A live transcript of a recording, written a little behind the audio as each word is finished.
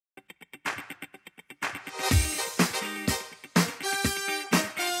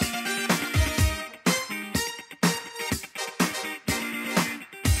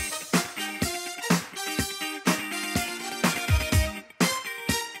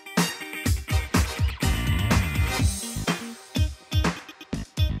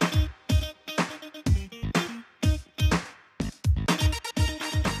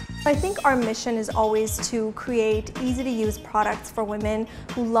I think our mission is always to create easy-to-use products for women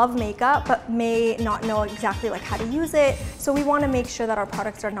who love makeup but may not know exactly how to use it. So we want to make sure that our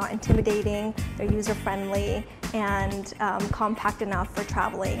products are not intimidating, they're user-friendly, and compact enough for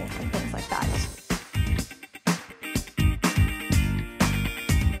traveling and things like that.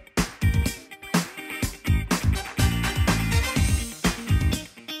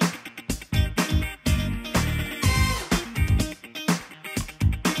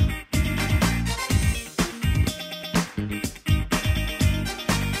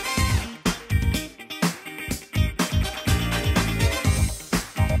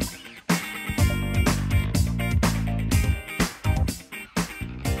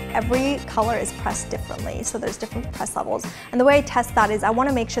 Every color is pressed differently, so there's different press levels. And the way I test that is I want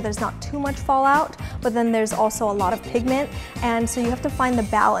to make sure there's not too much fallout, but then there's also a lot of pigment. And so you have to find the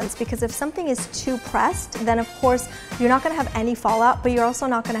balance, because if something is too pressed, then of course you're not going to have any fallout, but you're also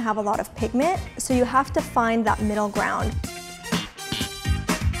not going to have a lot of pigment. So you have to find that middle ground.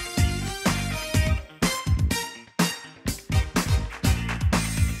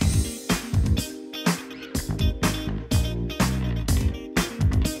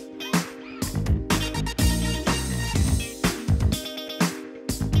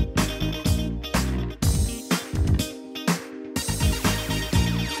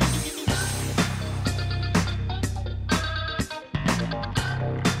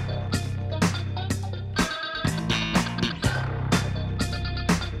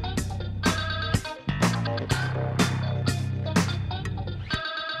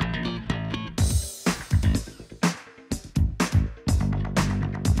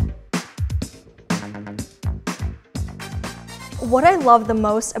 What I love the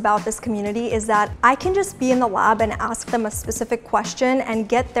most about this community is that I can just be in the lab and ask them a specific question and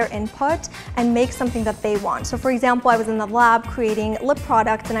get their input and make something that they want. So for example, I was in the lab creating lip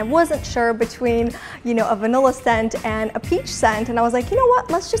products and I wasn't sure between, a vanilla scent and a peach scent, and I was like, you know what,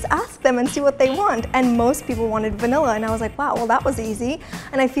 let's just ask them and see what they want. And most people wanted vanilla, and I was like, wow, well that was easy.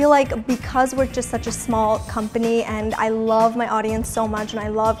 And I feel like because we're just such a small company and I love my audience so much and I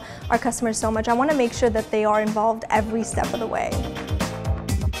love our customers so much, I want to make sure that they are involved every step of the way.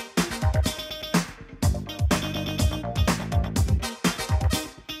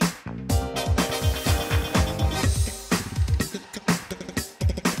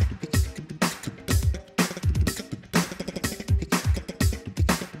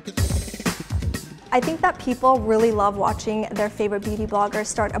 I think that people really love watching their favorite beauty bloggers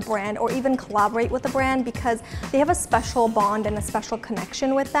start a brand or even collaborate with a brand, because they have a special bond and a special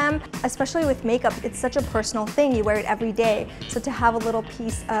connection with them. Especially with makeup, it's such a personal thing, you wear it every day. So to have a little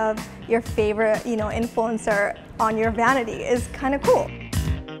piece of your favorite, influencer on your vanity is kind of cool.